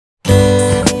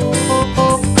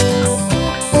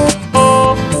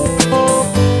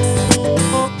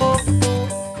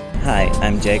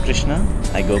Jai Krishna.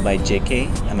 I go by JK.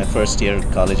 I'm a first year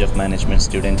College of Management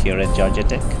student here at Georgia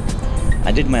Tech.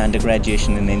 I did my undergraduate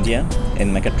in India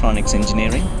in mechatronics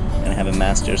engineering and I have a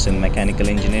master's in mechanical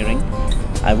engineering.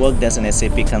 I worked as an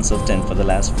SAP consultant for the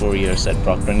last 4 years at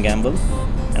Procter & Gamble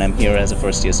and I'm here as a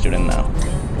first year student now.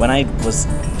 When I was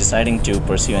deciding to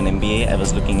pursue an MBA, I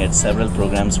was looking at several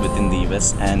programs within the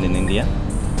US and in India.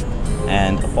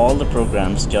 And of all the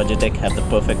programs, Georgia Tech had the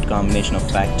perfect combination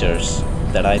of factors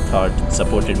that I thought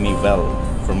supported me well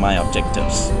for my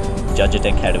objectives. Georgia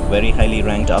Tech had a very highly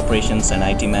ranked operations and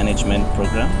IT management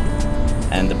program,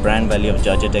 and the brand value of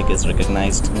Georgia Tech is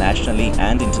recognized nationally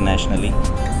and internationally.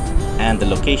 And the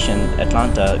location,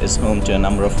 Atlanta, is home to a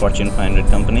number of Fortune 500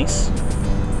 companies.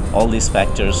 All these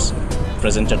factors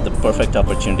presented the perfect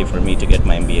opportunity for me to get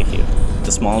my MBA here.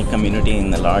 The small community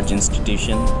in a large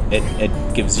institution, it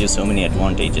gives you so many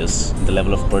advantages. The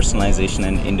level of personalization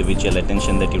and individual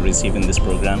attention that you receive in this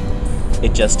program,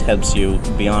 it just helps you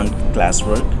beyond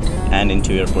classwork and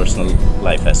into your personal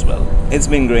life as well. It's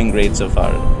been going great so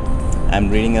far. I'm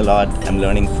reading a lot, I'm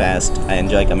learning fast, I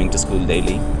enjoy coming to school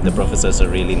daily. The professors are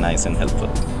really nice and helpful.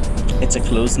 It's a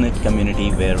close-knit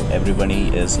community where everybody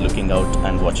is looking out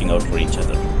and watching out for each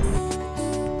other.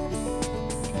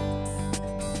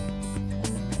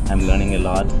 I'm learning a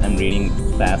lot. I'm reading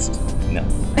fast. No,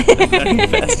 I'm learning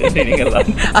fast and reading a lot.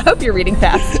 I hope you're reading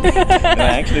fast. No,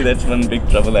 actually, that's one big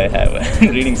trouble I have.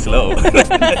 I'm reading slow.